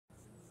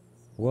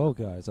Well,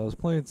 guys, I was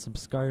playing some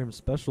Skyrim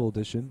Special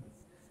Edition,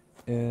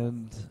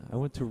 and I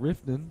went to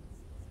Riften,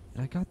 and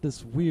I got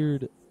this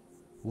weird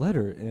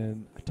letter,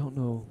 and I don't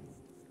know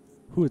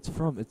who it's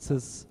from. It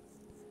says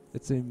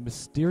it's a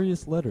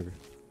mysterious letter.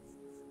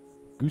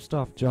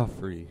 Gustav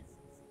Geoffery.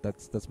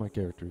 That's my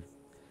character.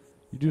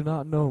 You do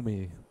not know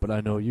me, but I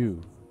know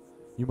you.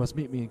 You must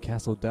meet me in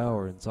Castle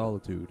Dower in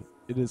Solitude.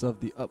 It is of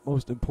the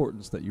utmost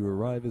importance that you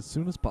arrive as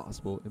soon as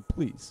possible, and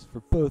please, for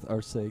both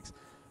our sakes,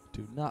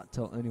 do not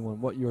tell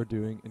anyone what you are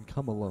doing and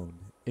come alone.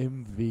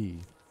 MV.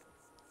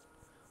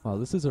 Wow,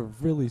 this is a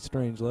really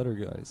strange letter,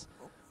 guys.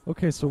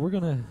 Okay, so we're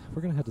gonna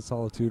head to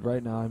Solitude.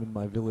 Right now I'm in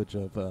my village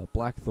of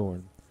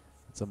Blackthorn.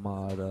 It's a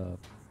mod,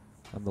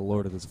 I'm the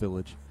lord of this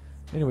village.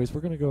 Anyways,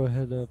 we're gonna go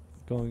ahead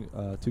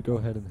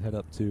and head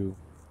up to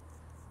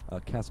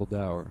Castle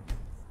Dower.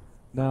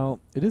 Now,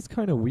 it is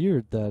kind of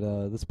weird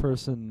that this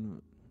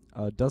person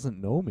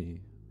doesn't know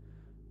me.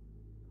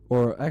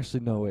 Or actually,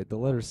 no, wait. The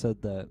letter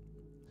said that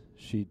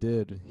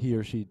he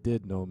or she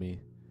did know me,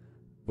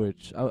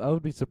 which I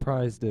would be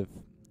surprised if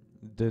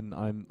didn't.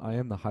 I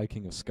am the High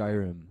King of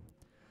Skyrim,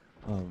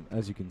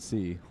 as you can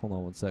see. Hold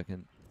on one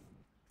second.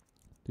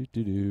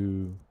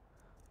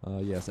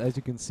 Yes, as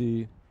you can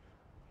see,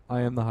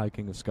 I am the High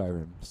King of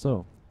Skyrim.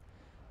 So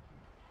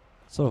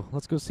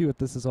let's go see what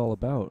this is all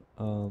about.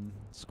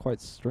 It's quite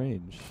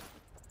strange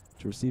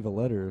to receive a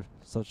letter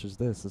such as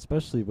this,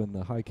 especially when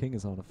the High King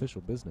is on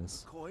official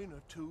business. A coin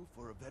or two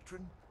for a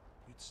veteran?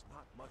 It's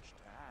not much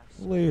to ask.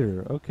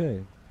 Later,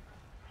 okay.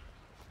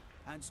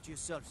 Hands to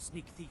yourself,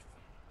 sneak thief.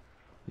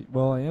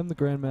 Well, I am the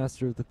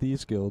Grandmaster of the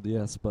Thieves Guild,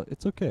 yes, but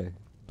it's okay.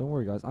 Don't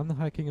worry, guys. I'm the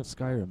High King of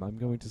Skyrim. I'm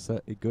going to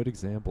set a good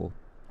example.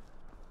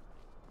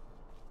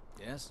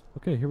 Yes?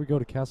 Okay, here we go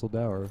to Castle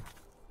Dower.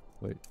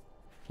 Wait.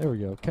 There we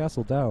go.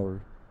 Castle Dower.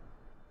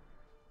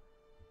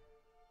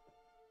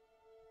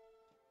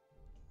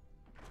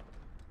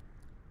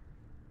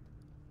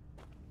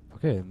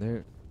 Okay, and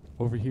there...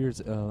 Over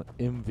here's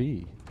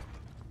MV.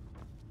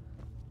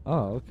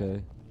 Oh,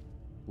 okay.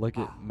 Like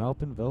it,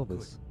 Malpin Velvis.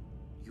 Good.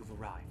 You've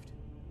arrived.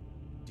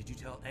 Did you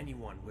tell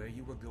anyone where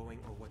you were going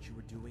or what you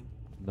were doing?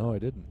 No, I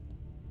didn't.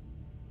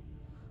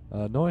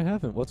 No, I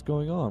haven't. What's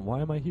going on? Why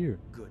am I here?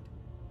 Good.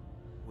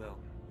 Well,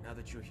 now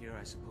that you're here,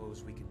 I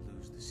suppose we can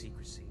lose the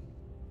secrecy.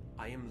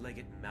 I am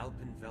Legate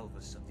Malpin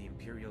Velvis of the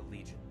Imperial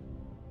Legion.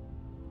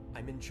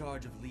 I'm in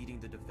charge of leading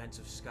the defense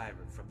of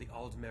Skyrim from the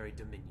Aldmeri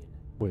Dominion.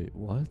 Wait,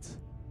 what?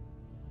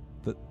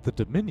 The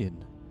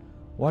Dominion?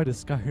 Why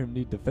does Skyrim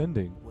need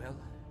defending? Well,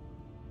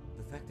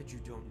 the fact that you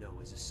don't know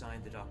is a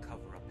sign that our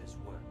cover-up has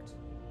worked.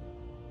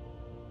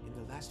 In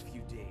the last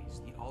few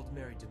days, the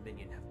Aldmeri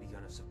Dominion have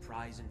begun a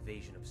surprise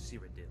invasion of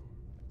Cyrodill.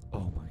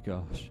 Oh my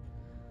gosh.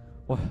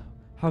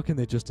 How can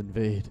they just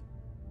invade?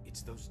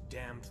 It's those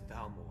damned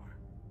Thalmor.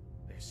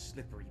 They're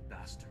slippery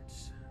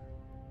bastards.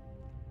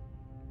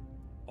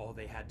 All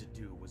they had to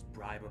do was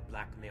bribe or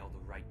blackmail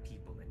the right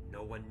people, and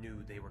no one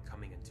knew they were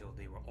coming until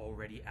they were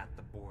already at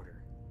the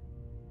border.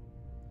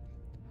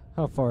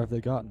 How far have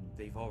they gotten?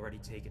 They've already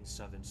taken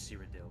southern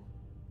Cyrodill.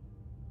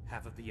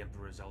 Half of the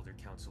Emperor's Elder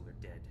Council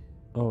are dead.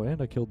 Oh,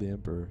 and I killed the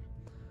Emperor.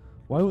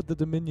 Why would the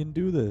Dominion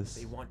do this?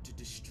 They want to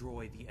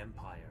destroy the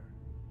Empire.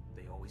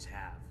 They always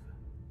have.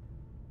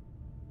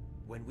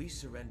 When we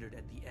surrendered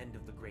at the end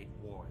of the Great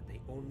War,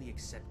 they only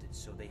accepted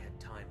so they had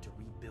time to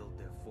rebuild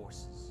their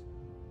forces.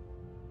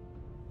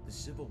 The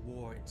Civil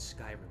War in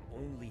Skyrim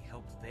only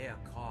helped their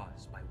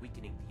cause by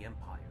weakening the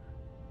Empire.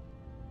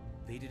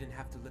 They didn't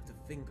have to lift a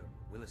finger,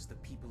 whilst the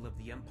people of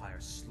the Empire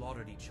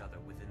slaughtered each other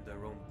within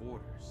their own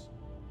borders.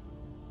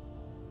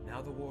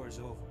 Now the war is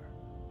over.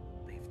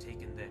 They've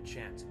taken their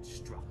chance and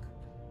struck.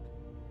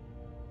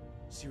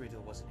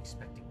 Cyrodill wasn't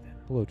expecting them.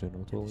 Hello, General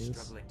and is Tullius.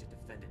 struggling to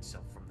defend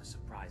itself from the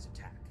surprise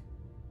attack.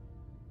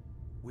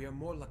 We are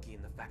more lucky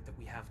in the fact that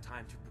we have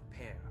time to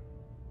prepare,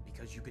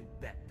 because you can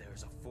bet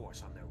there's a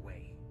force on their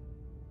way.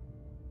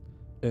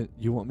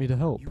 You want me to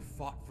help? You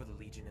fought for the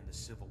Legion in the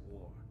Civil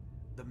War.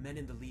 The men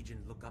in the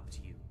Legion look up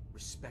to you,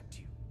 respect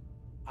you.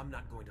 I'm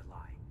not going to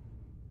lie.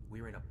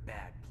 We're in a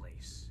bad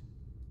place.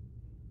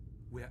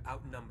 We're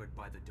outnumbered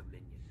by the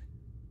Dominion.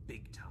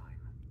 Big time.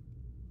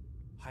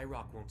 High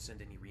Rock won't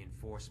send any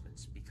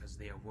reinforcements because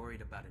they are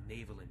worried about a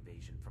naval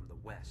invasion from the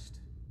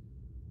west.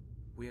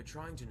 We are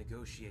trying to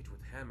negotiate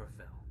with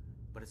Hammerfell,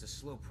 but it's a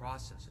slow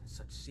process and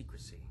such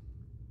secrecy.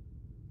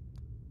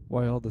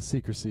 Why all the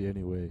secrecy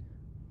anyway?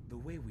 The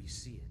way we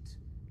see it,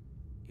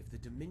 if the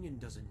Dominion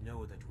doesn't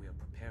know that we are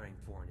preparing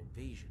for an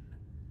invasion,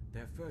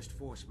 their first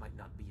force might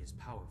not be as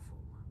powerful.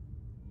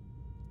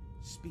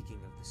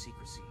 Speaking of the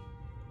secrecy,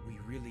 we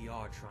really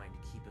are trying to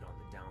keep it on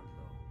the down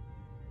low.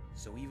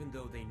 So even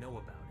though they know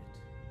about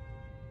it,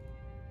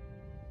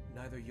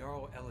 neither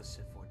Jarl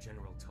Elisif or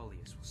General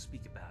Tullius will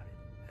speak about it,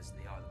 as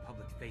they are the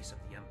public face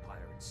of the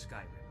Empire in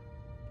Skyrim.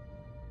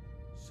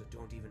 So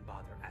don't even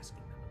bother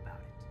asking them about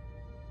it.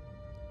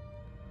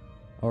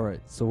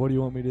 Alright, so what do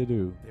you want me to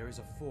do? There is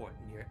a fort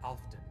near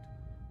Alfdund,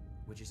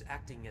 which is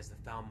acting as the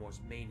Thalmor's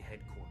main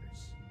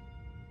headquarters.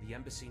 The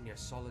embassy near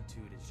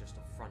Solitude is just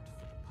a front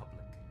for the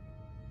public.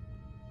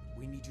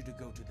 We need you to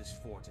go to this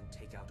fort and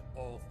take out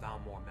all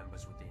Thalmor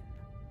members within.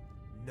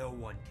 No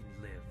one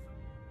can live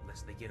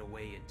unless they get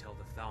away and tell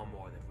the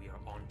Thalmor that we are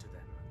onto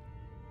them.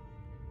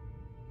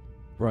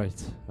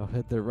 Right. I'll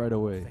head there right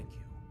away. Thank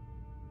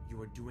you.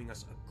 You are doing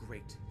us a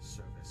great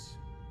service.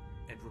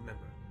 And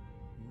remember,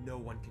 no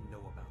one can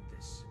know about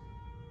this.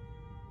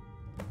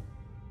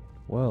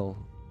 Well,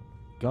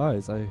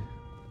 guys, I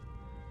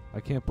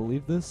can't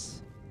believe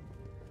this.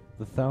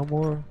 The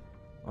Thalmor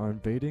are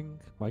invading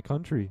my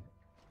country.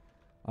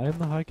 I am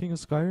the High King of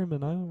Skyrim,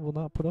 and I will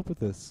not put up with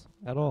this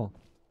at all.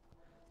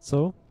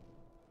 So,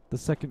 the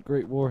Second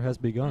Great War has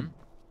begun.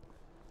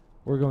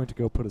 We're going to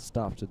go put a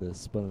stop to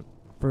this, but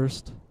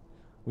first,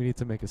 we need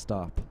to make a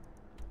stop.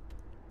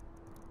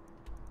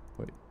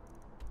 Wait.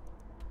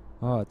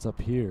 Ah, it's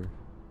up here.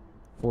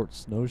 Fort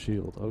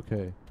Snowshield,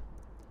 okay.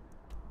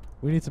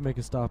 We need to make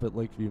a stop at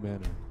Lakeview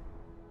Manor.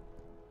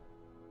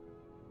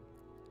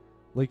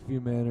 Lakeview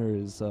Manor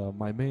is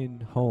my main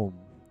home.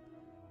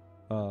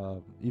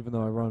 Even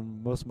though I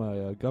run most of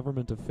my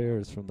government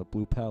affairs from the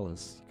Blue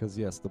Palace. Because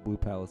yes, the Blue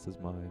Palace is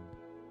mine.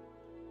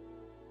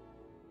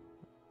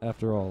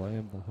 After all, I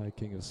am the High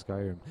King of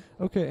Skyrim.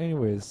 Okay,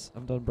 anyways,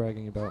 I'm done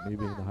bragging about me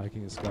being the High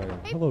King of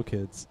Skyrim. Hello,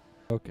 kids.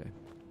 Okay.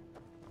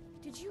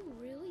 Did you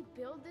really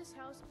build this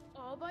house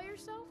all by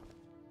yourself?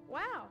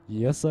 Wow.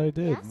 Yes, I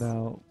did. Yes?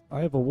 Now,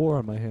 I have a war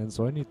on my hands,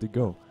 so I need to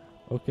go.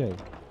 Okay.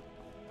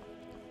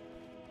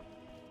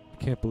 I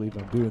can't believe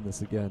I'm doing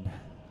this again.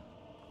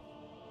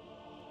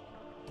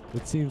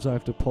 It seems I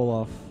have to pull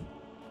off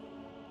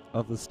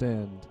of the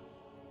stand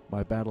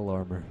my battle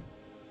armor.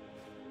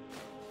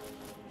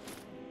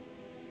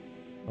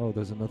 Oh,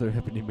 there's another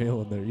ebony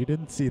male in there. You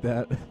didn't see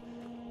that.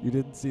 You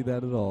didn't see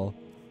that at all.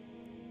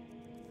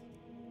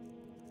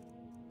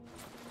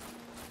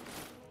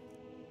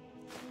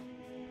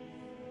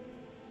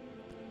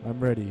 I'm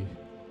ready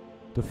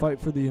to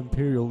fight for the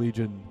Imperial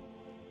Legion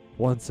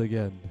once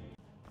again.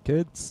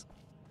 Kids,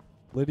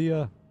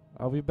 Lydia,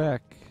 I'll be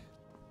back.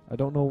 I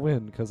don't know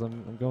when, because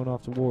I'm going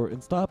off to war.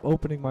 And stop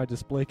opening my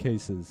display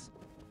cases.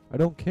 I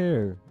don't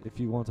care if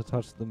you want to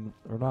touch them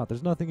or not.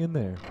 There's nothing in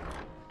there.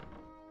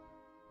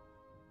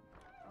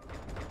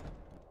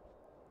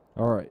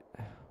 Alright.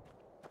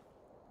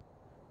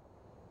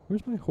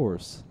 Where's my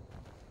horse?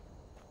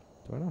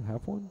 Do I not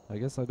have one? I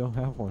guess I don't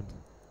have one.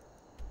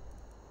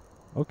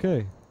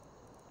 Okay.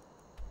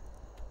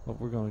 Well,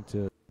 we're going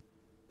to...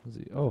 What's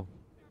he? Oh.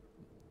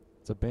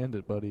 It's a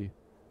bandit, buddy.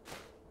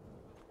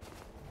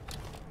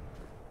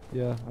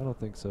 Yeah, I don't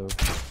think so.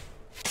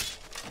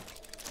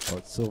 Oh,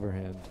 it's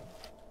Silverhand.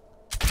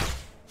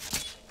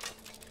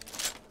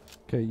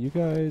 Okay, you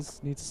guys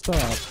need to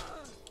stop.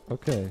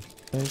 Okay,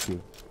 thank you.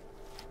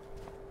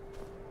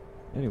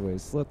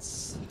 Anyways,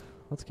 let's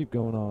keep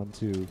going on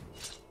to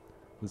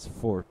this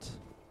fort.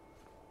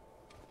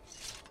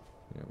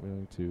 Yeah, we're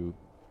going to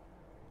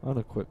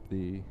unequip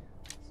the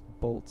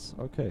bolts.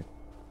 Okay.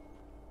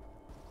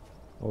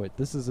 Oh wait,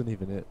 this isn't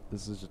even it.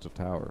 This is just a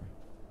tower.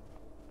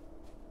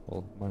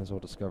 Well, might as well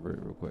discover it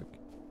real quick.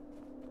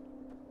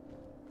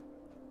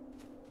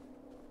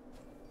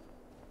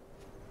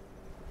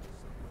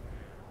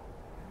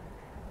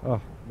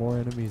 Oh, more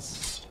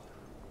enemies.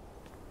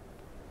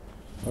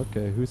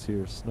 Okay, who's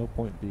here?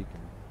 Snowpoint Beacon.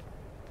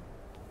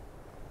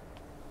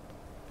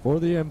 For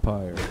the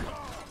Empire.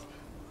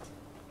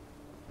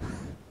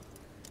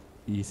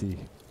 Easy.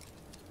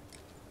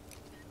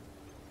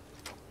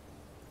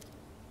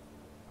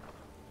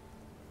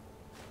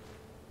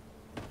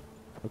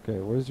 Okay,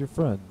 where's your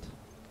friend?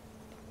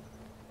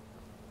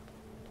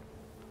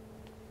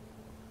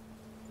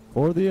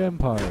 For the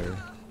Empire.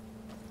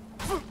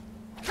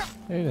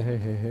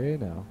 Hey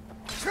now.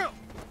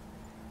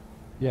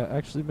 Yeah,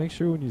 actually make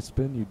sure when you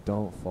spin you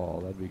don't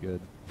fall. That'd be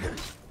good.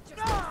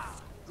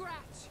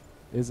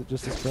 Is it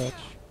just a scratch?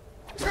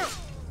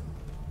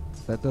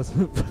 That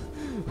doesn't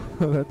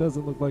that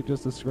doesn't look like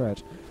just a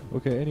scratch.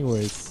 Okay,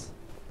 anyways.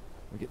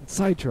 I'm getting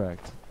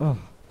sidetracked. Oh.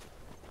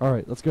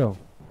 Alright, let's go.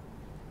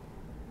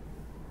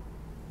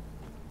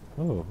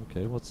 Oh,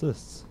 okay, what's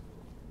this?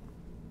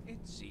 It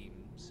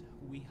seems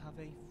we have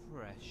a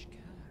fresh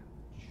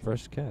catch.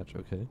 Fresh catch,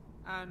 okay.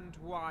 And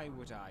why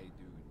would I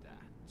do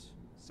that?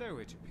 So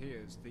it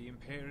appears the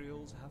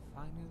Imperials have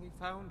finally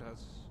found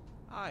us.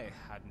 I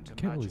hadn't imagined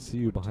can't really see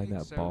you it would behind take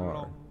that so bar.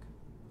 long.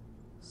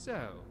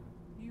 So,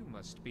 you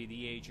must be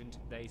the agent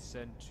they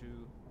sent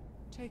to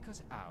take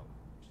us out.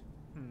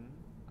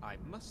 I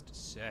must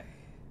say,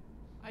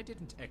 I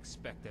didn't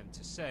expect them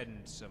to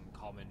send some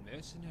common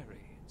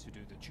mercenary to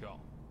do the job.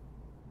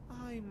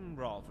 I'm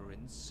rather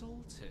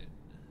insulted.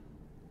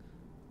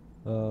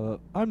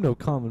 I'm no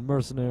common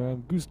mercenary.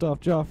 I'm Gustav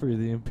Geoffery,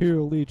 the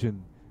Imperial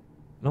Legion.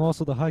 And I'm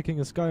also the High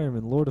King of Skyrim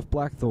and Lord of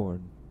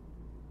Blackthorn.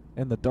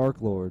 And the Dark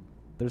Lord.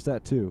 There's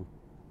that too.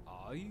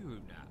 Are you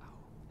now?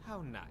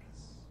 How nice.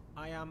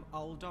 I am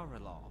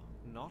Aldmeri,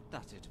 not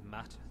that it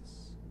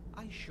matters.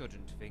 I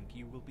shouldn't think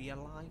you will be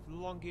alive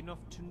long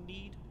enough to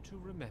need to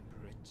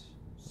remember it.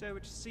 So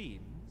it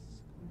seems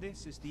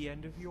this is the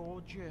end of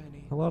your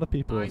journey. A lot of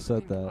people I have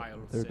said think that. I'll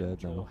They're send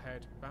dead your now.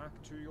 head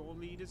back to your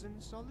leaders in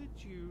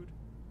solitude.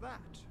 That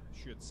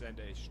should send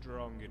a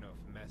strong enough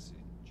message,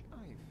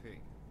 I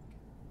think.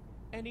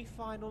 Any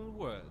final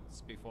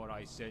words before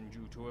I send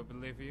you to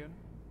oblivion?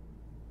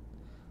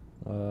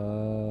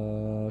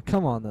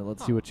 Come on then,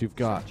 let's see what you've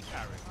got.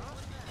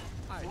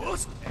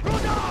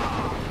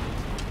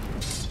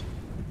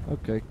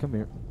 Okay, come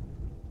here.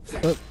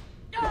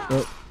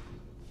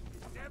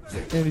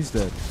 And he's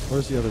dead.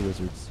 Where's the other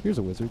wizards? Here's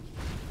a wizard.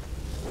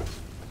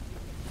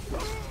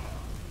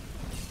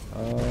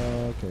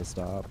 Okay,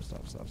 stop.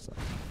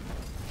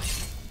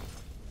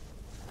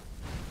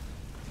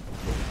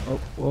 Oh,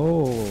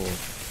 whoa.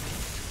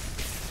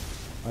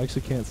 I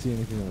actually can't see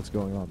anything that's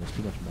going on. There's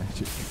too much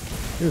magic.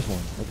 Here's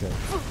one. Okay.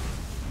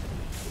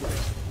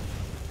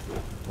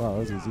 Wow, that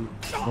was easy.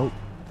 Nope.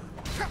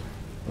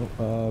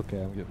 Oh,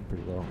 okay, I'm getting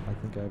pretty low. I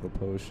think I have a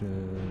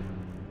potion.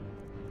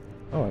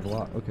 Oh, I have a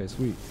lot. Okay,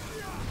 sweet.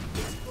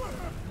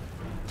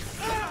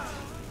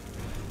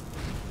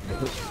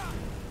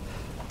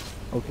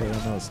 Okay, I'm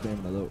out of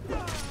stamina though.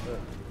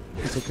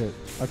 It's okay.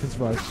 I can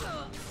survive.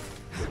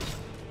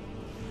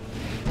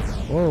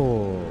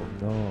 Whoa,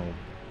 no.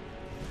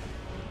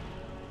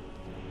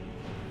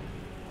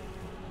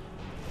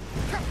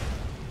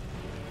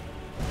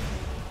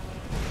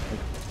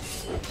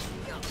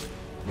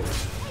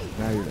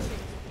 Now you're dead.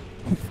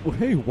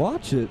 Hey,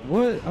 watch it.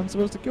 What? I'm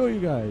supposed to kill you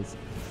guys.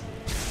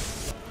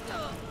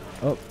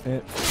 Oh,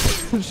 and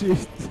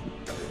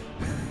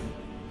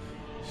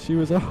she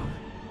was off.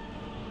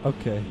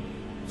 Okay.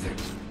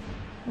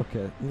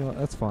 Okay, you know what,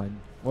 that's fine.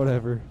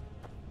 Whatever.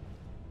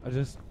 I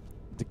just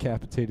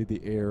decapitated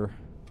the air.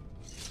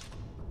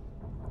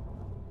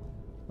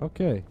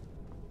 Okay.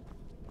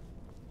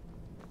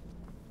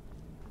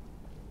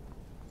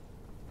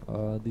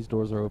 These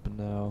doors are open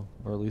now,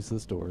 or at least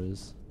this door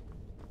is.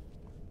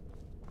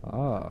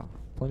 Ah,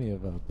 plenty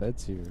of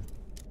beds here.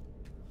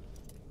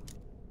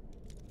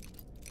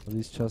 Are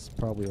these chests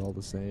probably all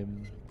the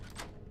same?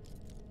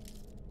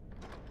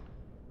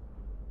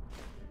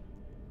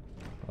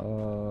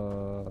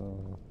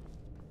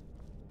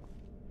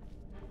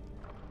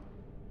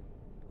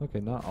 Okay,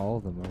 not all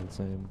of them are the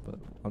same, but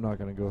I'm not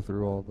gonna go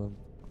through all of them.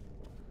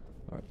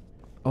 Alright.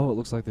 Oh, it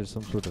looks like there's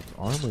some sort of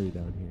armory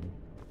down here.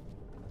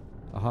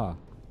 Aha.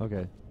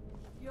 Okay.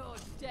 You're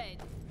dead.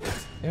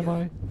 Am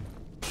I?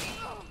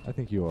 I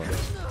think you are.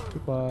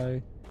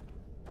 Goodbye.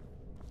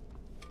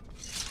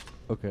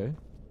 Okay.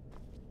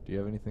 Do you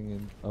have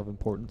anything of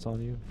importance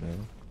on you? No.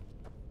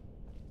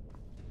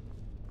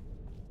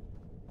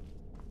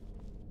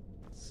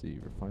 Let's see.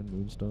 Refined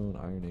moonstone,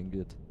 iron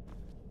ingot.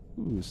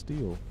 Ooh,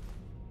 steel.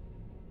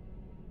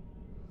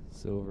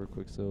 Silver,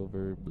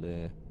 quicksilver,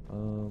 bleh.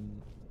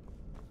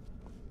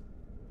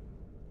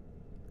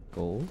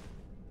 Gold.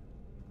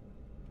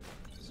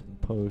 Some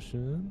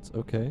potions.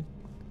 Okay.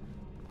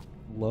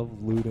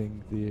 Love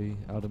looting the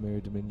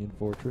Aldmeri Dominion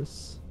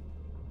fortress.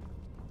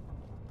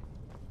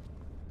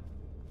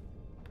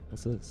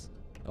 What's this?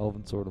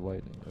 Elven Sword of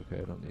Lightning.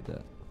 Okay, I don't need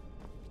that.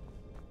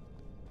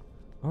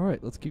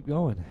 Alright, let's keep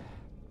going.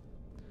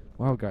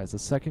 Wow, guys, the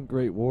Second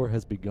Great War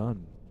has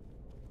begun.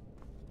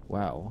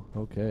 Wow,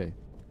 okay.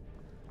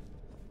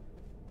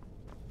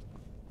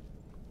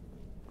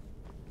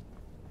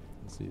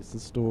 Let's see, it's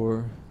this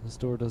door. This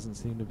door doesn't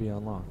seem to be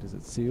unlocked. Is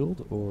it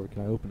sealed, or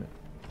can I open it?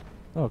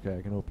 Okay,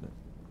 I can open it.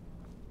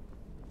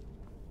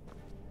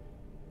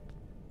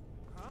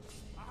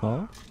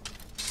 Huh?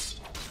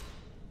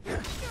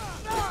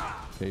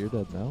 Okay, you're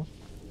dead now.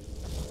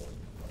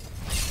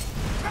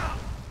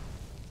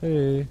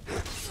 Hey.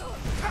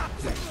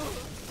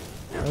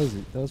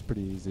 That was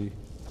pretty easy.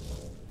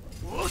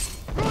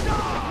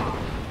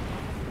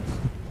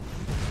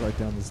 Right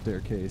down the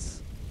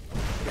staircase.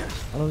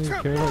 I don't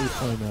even care about you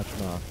playing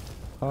Metronach.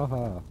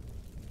 Haha.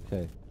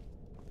 Okay.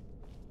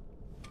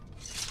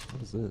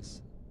 What is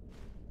this?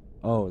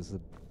 Oh, is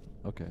it?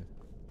 Okay.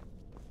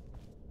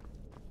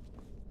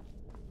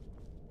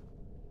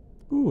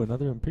 Ooh,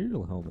 another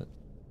Imperial helmet.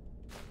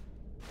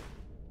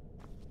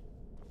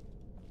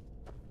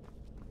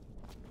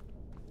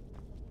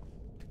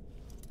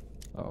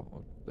 Oh,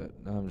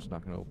 no, I'm just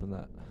not going to open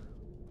that.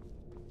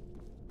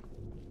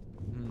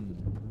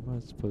 Where am I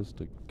supposed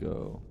to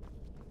go?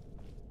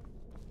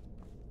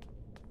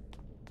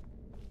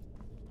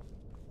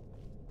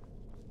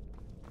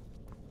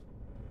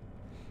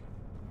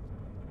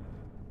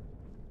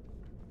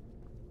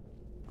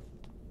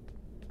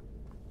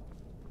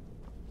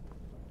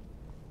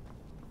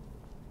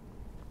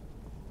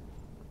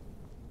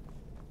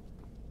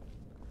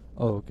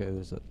 Oh, okay,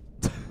 there's a...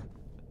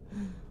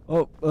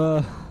 oh,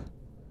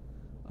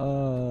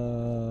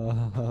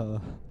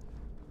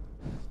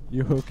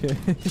 you okay?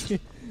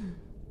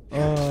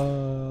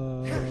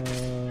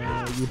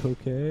 You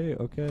okay?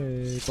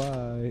 Okay,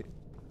 bye.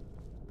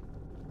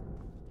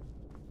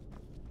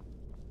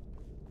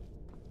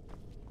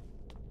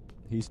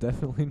 He's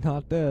definitely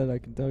not dead, I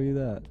can tell you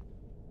that.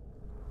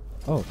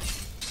 Oh.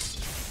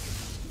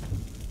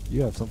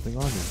 You have something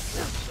on you.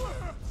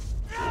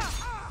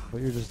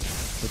 But you're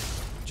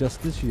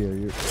just this year,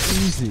 you're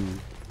easy.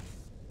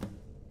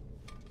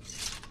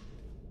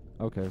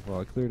 Okay, well,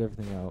 I cleared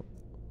everything out.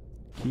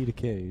 Key to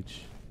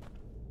cage.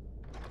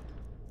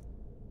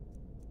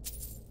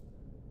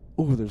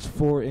 Ooh, there's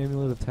 4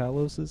 Amulet of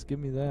Taloses. Give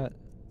me that.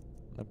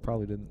 I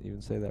probably didn't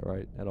even say that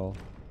right at all.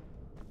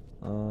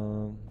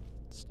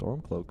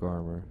 Stormcloak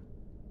armor.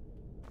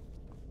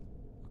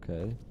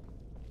 Okay.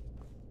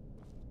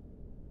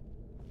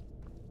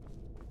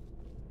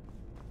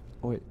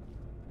 Oh, wait.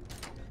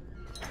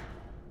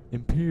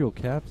 Imperial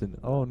Captain.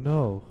 Oh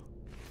no.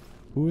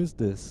 Who is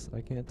this?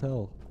 I can't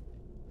tell.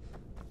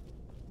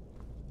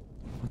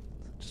 What?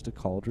 Just a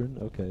cauldron?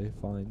 Okay,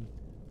 fine.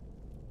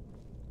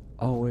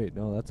 Oh wait,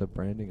 no, that's a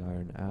branding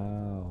iron.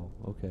 Ow.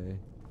 Okay.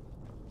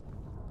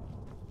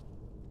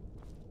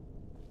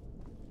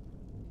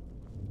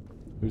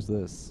 Who's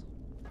this?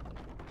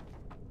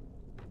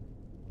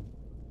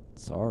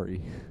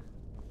 Sorry.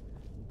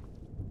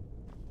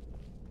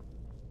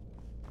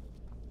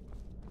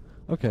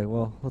 Okay,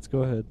 well, let's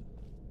go ahead.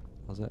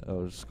 How's that?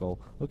 Oh, it's a skull.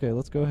 Okay,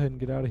 let's go ahead and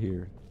get out of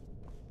here.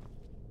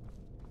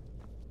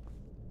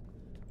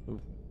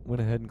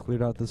 Went ahead and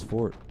cleared out this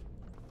fort.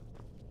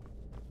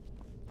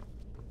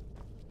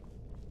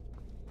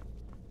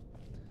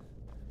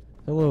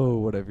 Hello,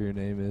 whatever your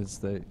name is,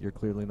 that you're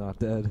clearly not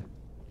dead.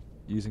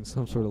 Using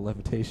some sort of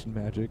levitation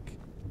magic.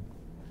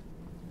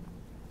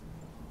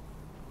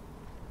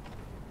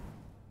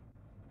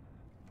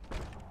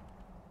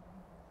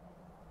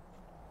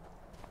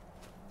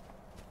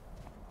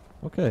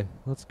 Okay,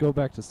 let's go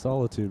back to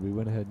Solitude. We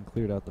went ahead and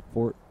cleared out the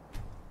fort.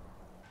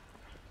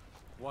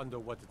 Wonder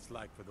what it's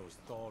like for those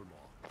Thalmor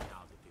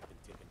now that they've been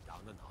taken down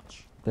a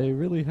notch. They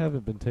really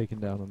haven't been taken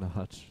down a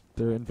notch.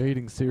 They're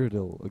invading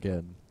Cyrodill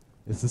again.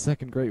 It's the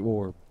Second Great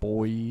War,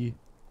 boy.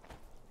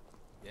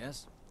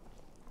 Yes?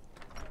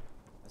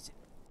 That's it.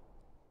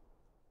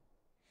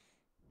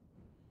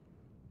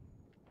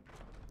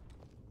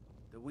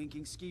 The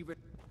winking skeever.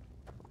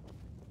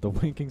 The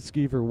winking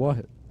skeever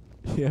what?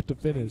 You have to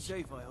finish.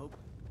 Safe, I hope.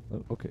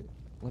 Okay,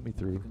 let me You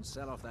through. can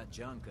sell off that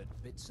junk at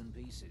bits and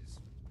pieces.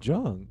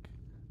 Junk?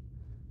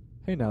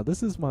 Hey now,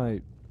 this is my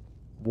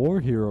war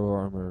hero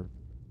armor.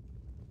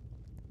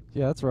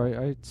 Yeah, that's right.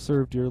 I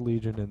served your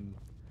legion in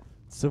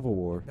Civil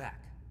War.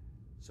 Back.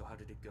 So how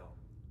did it go?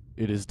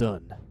 It is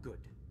done. Good.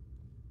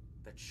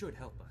 That should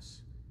help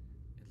us,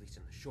 at least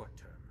in the short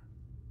term.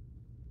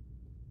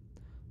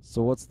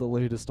 So what's the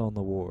latest on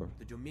the war?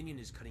 The Dominion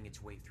is cutting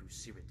its way through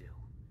Cyrodill,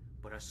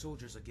 but our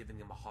soldiers are giving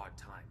them a hard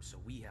time, so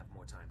we have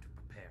more time to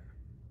prepare.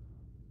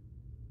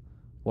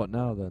 What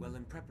now then? Well,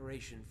 in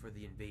preparation for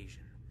the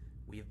invasion,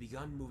 we have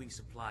begun moving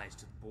supplies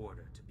to the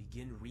border to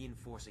begin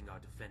reinforcing our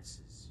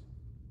defenses.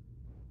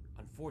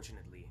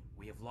 Unfortunately,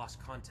 we have lost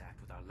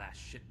contact with our last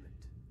shipment.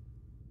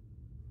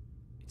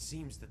 It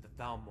seems that the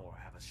Thalmor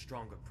have a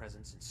stronger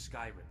presence in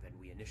Skyrim than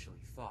we initially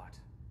thought.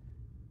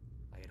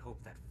 I had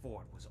hoped that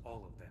fort was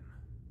all of them.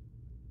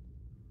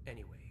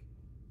 Anyway,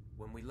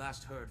 when we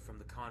last heard from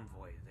the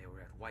convoy, they were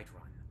at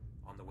Whiterun,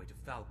 on the way to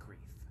Falkreath.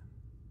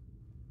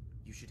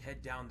 You should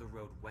head down the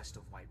road west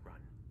of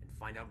Whiterun and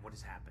find out what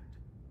has happened.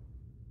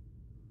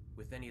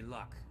 With any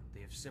luck,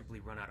 they have simply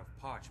run out of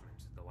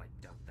parchment, though I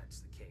doubt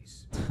that's the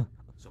case.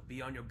 So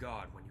be on your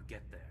guard when you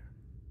get there.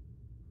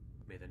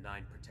 May the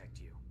Nine protect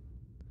you.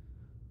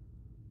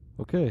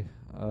 Okay,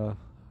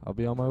 I'll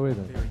be on my way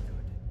then. Very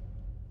good.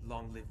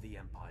 Long live the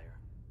Empire.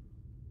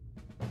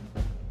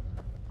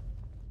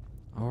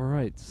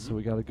 Alright, so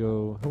we gotta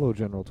go... Hello,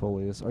 General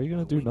Tullius. Are you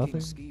gonna do Winking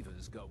nothing?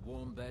 skeever's got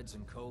warm beds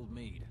and cold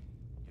mead.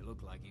 You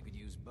look like you could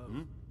use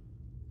both.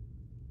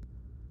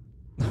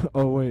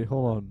 Oh wait,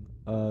 hold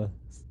on.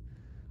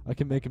 I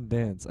can make him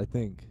dance, I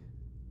think.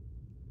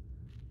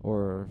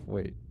 Or,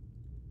 wait.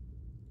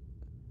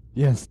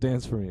 Yes,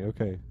 dance for me,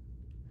 okay.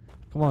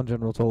 Come on,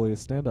 General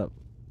Tullius, stand up.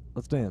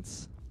 Let's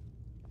dance.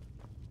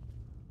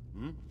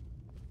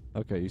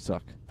 Okay, you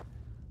suck.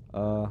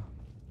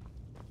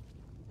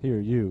 Here,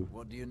 you.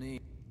 What do you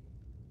need?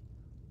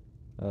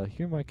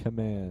 Hear my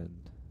command.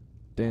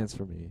 Dance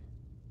for me.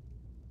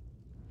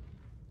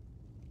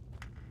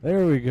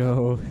 There we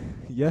go.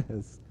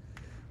 Yes.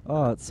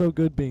 Ah, it's so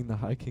good being the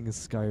High King of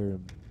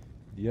Skyrim.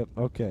 Yep,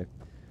 okay.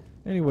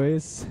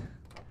 Anyways,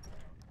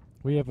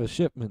 we have a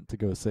shipment to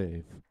go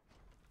save.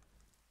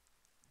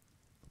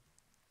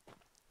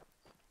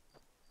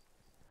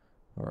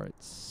 Alright,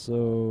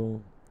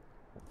 so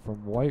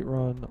from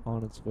Whiterun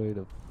on its way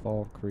to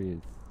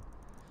Falkreath.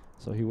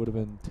 So he would have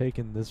been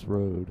taking this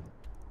road.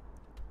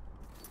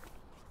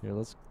 Here,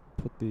 let's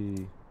put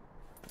the...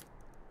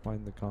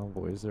 Find the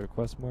convoy. Is there a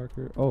quest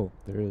marker? Oh,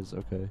 there is,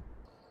 okay.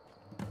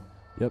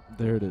 Yep,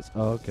 there it is.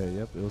 Oh, okay,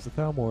 yep, it was a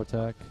Thalmor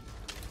attack.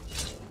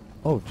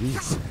 Oh,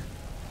 jeez.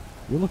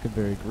 You're looking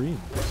very green.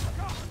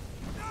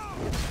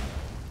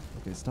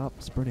 Okay,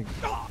 stop sprinting.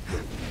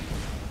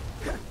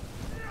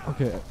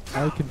 Okay,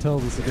 I can tell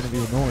this is going to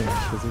be annoying,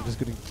 because they're just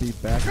going to be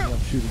backing up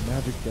shooting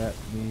magic at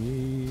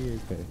me.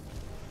 Okay.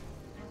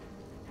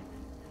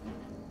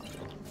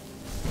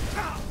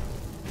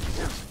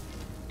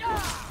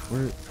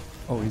 Where?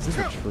 Oh, he's in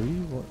the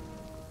tree? What?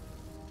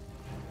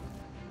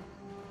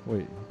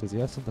 Wait, does he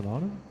have something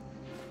on him?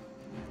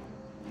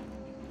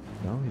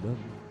 No, he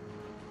doesn't.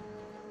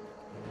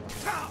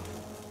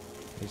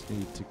 just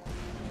need to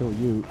kill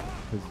you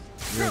because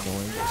you're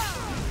annoying.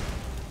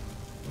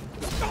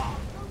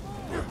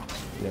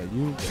 Yeah,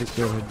 you just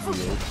go ahead and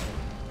yield.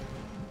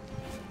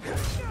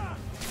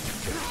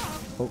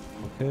 Oh,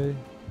 okay.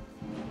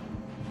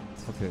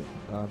 Okay,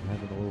 I'm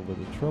having a little bit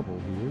of trouble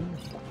here.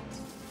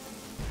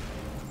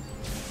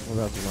 I'm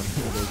about to run out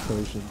of those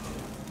potions.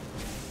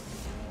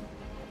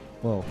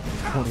 Well,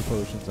 20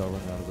 potions, I'll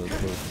run out of those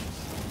potions.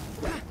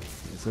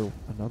 Is there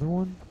another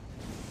one?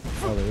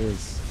 Oh, there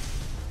is.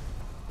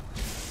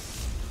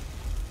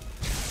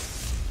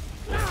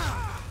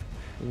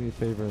 Do me a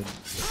favor and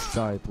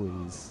die,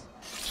 please.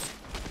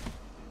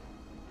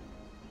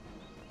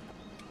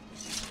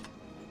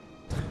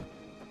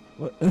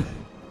 What?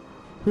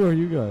 Who are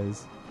you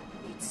guys?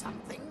 Need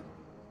something?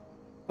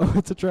 Oh,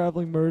 it's a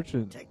traveling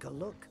merchant. Take a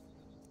look.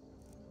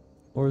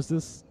 Or is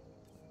this...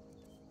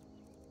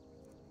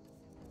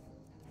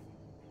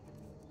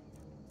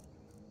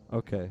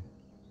 Okay.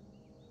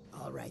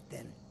 All right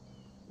then.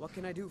 What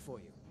can I do for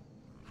you?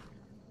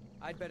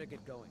 I'd better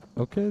get going.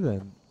 Okay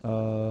then.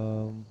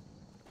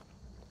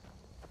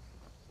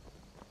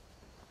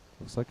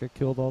 Looks like I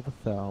killed all the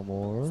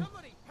Thalmor.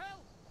 Somebody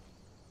help!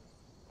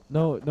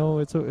 No,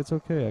 it's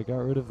okay. I got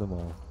rid of them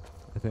all.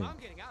 I think. I'm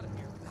getting out of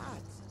here.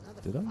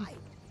 That's Did another I?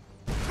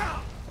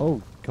 fight.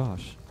 Oh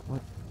gosh.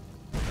 What?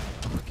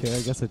 Okay,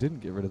 I guess I didn't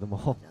get rid of them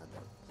all.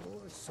 Another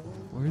poor soul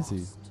Where is he?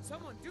 lost.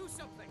 Someone do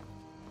something!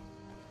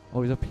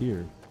 Oh, he's up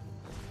here.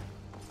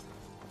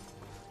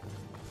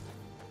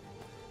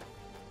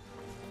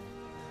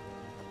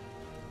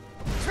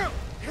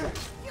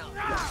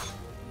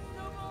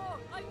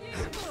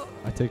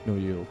 I take no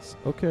yields.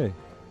 Okay.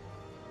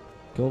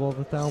 Killed all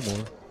the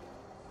Thalmor.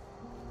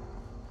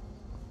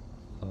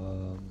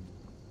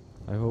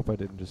 I hope I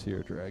didn't just hear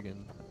a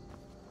dragon.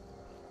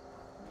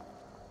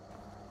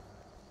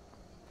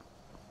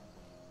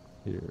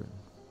 Here.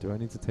 Do I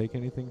need to take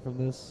anything from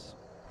this?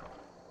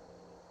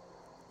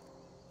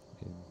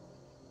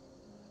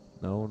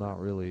 No, not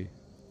really.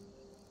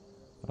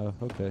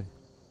 Okay.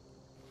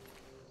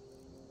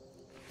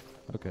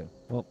 Okay.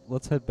 Well,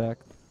 let's head back.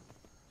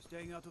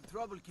 Staying out of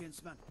trouble,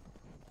 kinsman.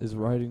 Is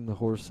riding the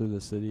horse through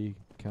the city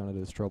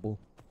counted as trouble?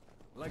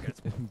 Like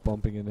it's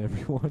Bumping into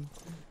everyone?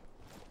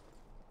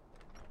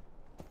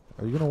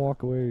 Are you gonna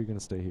walk away or are you gonna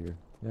stay here?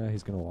 Yeah,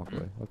 he's gonna walk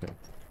away. Okay.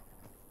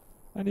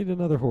 I need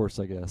another horse,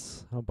 I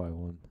guess. I'll buy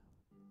one.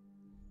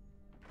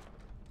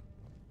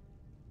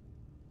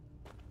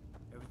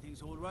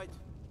 everything's all right.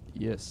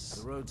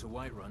 Yes. The road to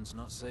Whiterun's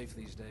not safe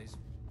these days.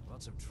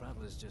 Lots of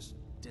travelers just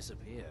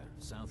disappear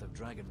south of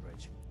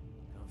Dragonbridge.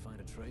 Can't find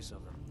a trace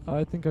of them.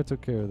 I think I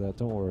took care of that,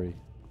 don't worry.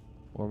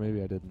 Or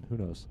maybe I didn't, who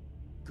knows.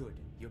 Good,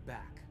 you're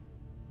back.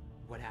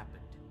 What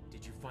happened?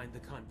 Did you find the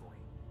convoy?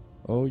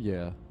 Oh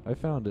yeah, I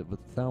found it, but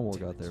Thalmor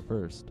Damn got it. there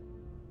first.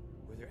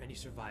 Were there any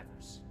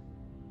survivors?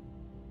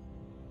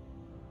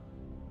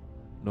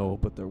 No,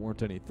 but there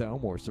weren't any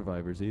Thalmor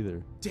survivors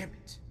either. Damn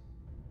it!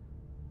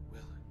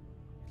 Well,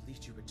 at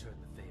least you returned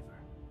the favor.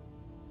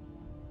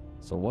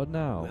 So what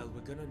now? Well,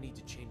 we're gonna need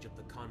to change up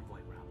the convoy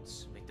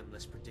routes, make them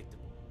less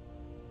predictable.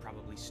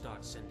 Probably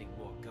start sending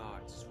more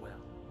guards as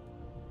well.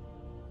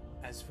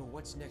 As for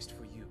what's next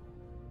for you,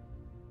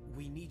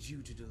 we need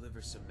you to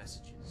deliver some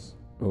messages.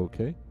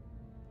 Okay.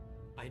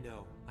 I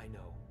know,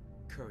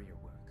 courier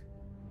work.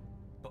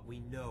 But we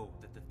know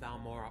that the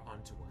Thalmor are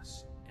onto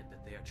us, and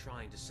that they are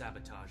trying to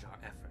sabotage our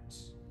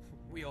efforts.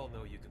 We all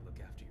know you can look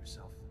after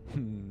yourself.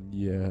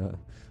 Yeah.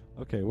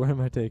 Okay, where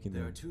am I taking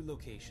There are them? 2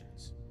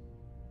 locations.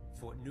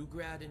 Fort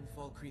Newgrad in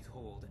Falkreath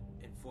Hold,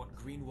 and Fort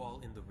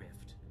Greenwall in the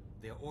Rift.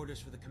 They are orders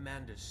for the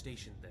commanders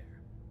stationed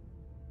there.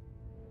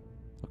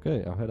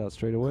 Okay, I'll head out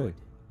straight away. Good.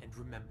 And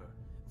remember,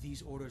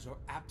 these orders are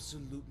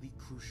absolutely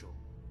crucial.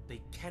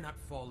 They cannot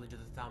fall into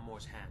the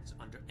Thalmor's hands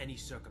under any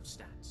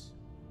circumstance.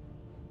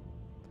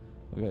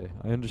 Okay,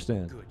 I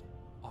understand. Good.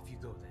 Off you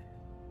go then.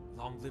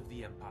 Long live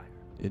the Empire.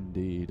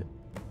 Indeed.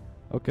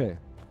 Okay.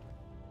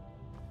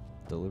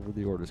 Deliver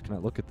the orders. Can I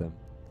look at them?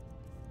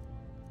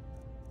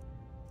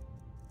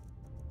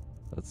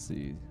 Let's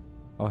see.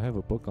 Oh, I have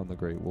a book on the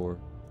Great War.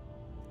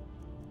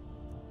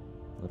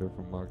 Letter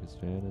from Marcus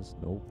Janus.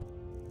 Nope.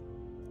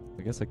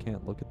 I guess I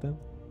can't look at them?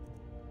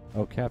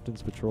 Oh,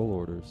 Captain's Patrol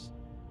Orders.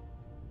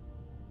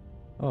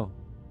 Oh.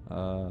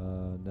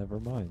 Never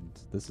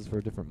mind. This is for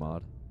a different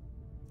mod.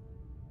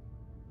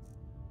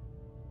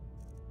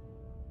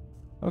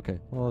 Okay,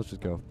 well, let's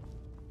just go.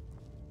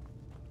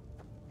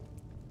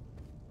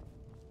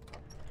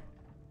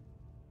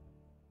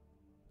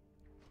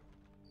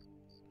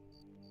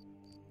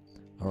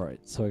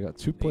 Alright, so I got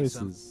 2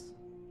 places.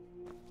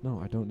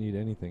 No, I don't need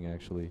anything,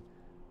 actually.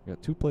 I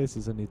got 2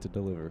 places I need to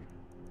deliver.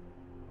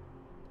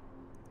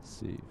 Let's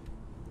see.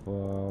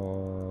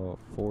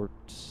 Fort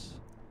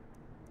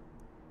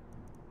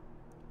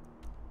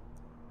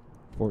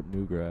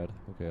Newgrad.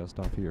 Okay, I'll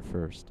stop here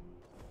first.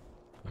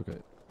 Okay.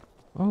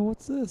 Oh,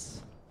 what's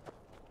this?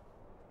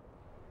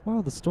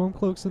 Wow, the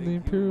Stormcloaks and the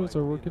Imperials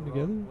are working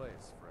together?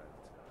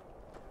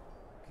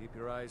 Keep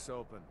your eyes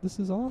open. This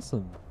is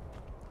awesome.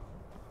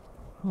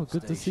 Oh,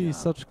 good to Stay see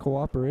sharp. such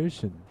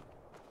cooperation.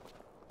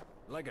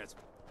 Like it.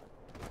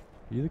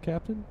 You the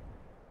captain?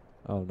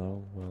 Oh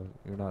no, well,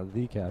 you're not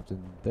the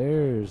captain.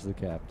 There's the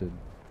captain.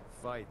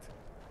 Fight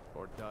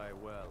or die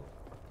well.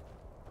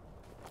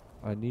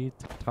 I need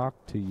to talk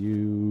to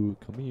you.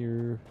 Come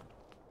here.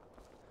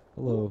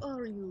 Hello. Who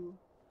are you?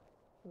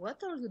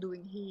 What are you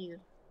doing here?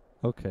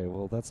 Okay,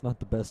 well, that's not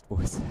the best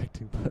voice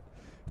acting, but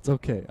it's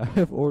okay. I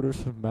have orders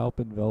from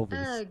Malpin Velvis.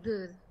 Ah,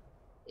 good.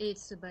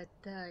 It's about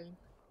time.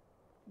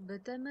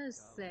 But I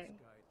must say,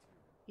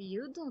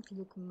 you don't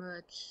look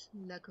much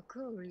like a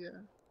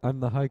courier. I'm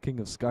the High King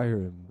of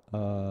Skyrim.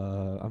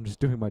 I'm just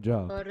doing my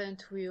job.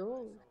 Aren't we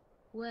all?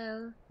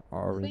 Well,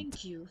 Aren't.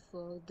 thank you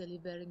for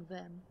delivering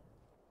them.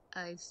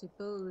 I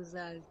suppose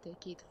I'll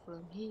take it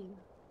from here.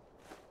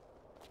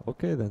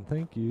 Okay then,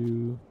 thank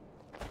you.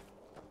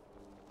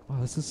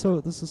 Wow, this is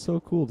so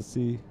cool to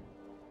see.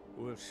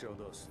 We'll show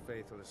those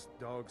faithless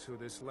dogs who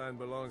this land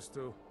belongs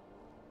to.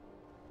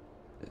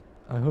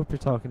 I hope you're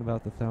talking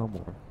about the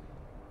Thalmor.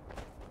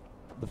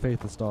 The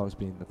faithless dogs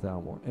being the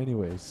Thalmor.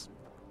 Anyways,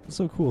 it's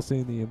so cool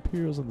seeing the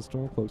Imperials and the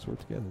Stormcloaks work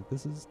together.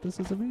 This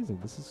is amazing.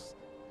 This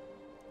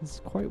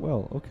is quite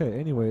well. Okay,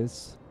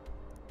 anyways,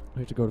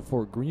 we have to go to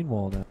Fort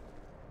Greenwall now.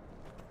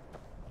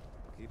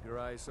 Keep your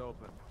eyes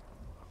open.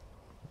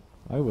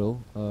 I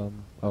will. Oh,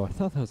 I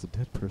thought that was a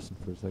dead person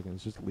for a second.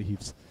 It's just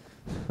leaves.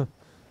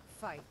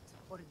 Fight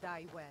or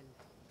die well.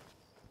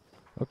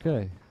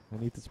 Okay,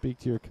 I need to speak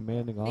to your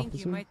commanding Think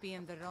officer. you might be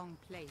in the wrong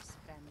place,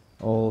 friend.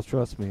 Oh,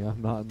 trust me,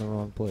 I'm not in the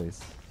wrong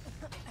place.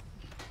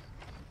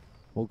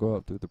 We'll go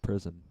up through the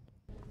prison.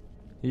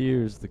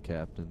 Here's the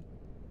captain.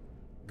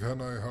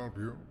 Can I help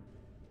you?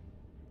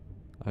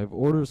 I have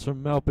orders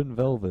from Malpin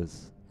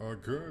Velvis.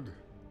 Good.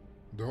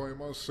 Though I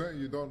must say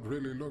you don't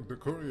really look the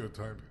courier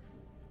type.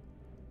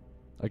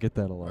 I get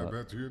that a I lot.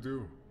 bet you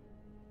do.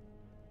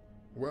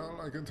 Well,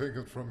 I can take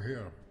it from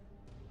here.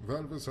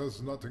 Velvis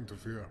has nothing to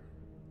fear.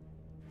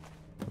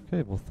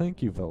 Okay, well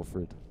thank you,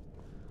 Velfred.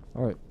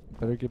 Alright,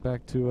 better get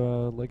back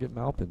to Legate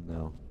Malpin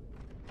now.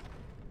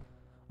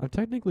 I'm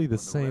technically the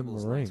same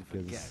rank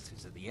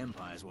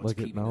as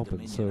Legate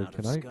Malpin, so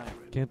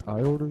can't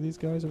I order these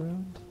guys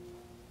around?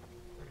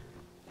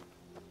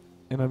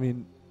 And I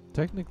mean,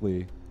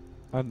 technically,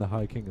 I'm the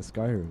High King of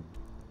Skyrim,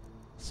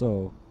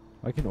 so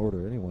I can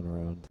order anyone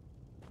around.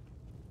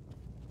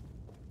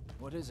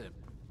 What is it?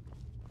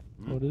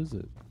 What is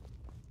it?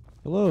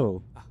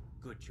 Hello. Ah,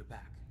 good, you're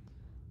back.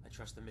 I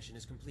trust the mission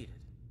is completed.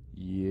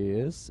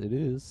 Yes, it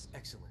is.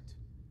 Excellent.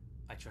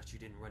 I trust you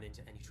didn't run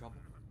into any trouble.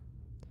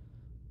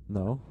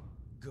 No.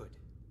 Good.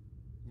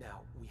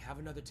 Now, we have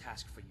another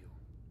task for you.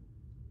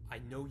 I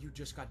know you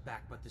just got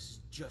back, but this is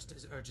just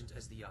as urgent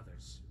as the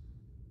others.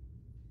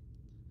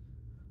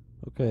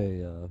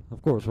 Okay,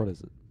 of course, what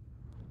is it?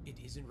 It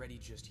isn't ready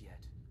just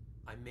yet.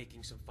 I'm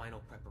making some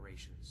final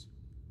preparations.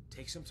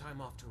 Take some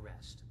time off to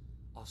rest.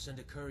 I'll send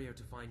a courier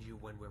to find you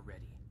when we're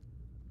ready.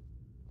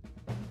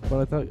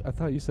 But I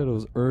thought you said it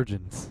was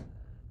urgent.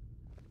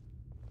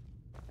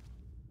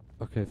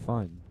 Okay,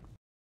 fine.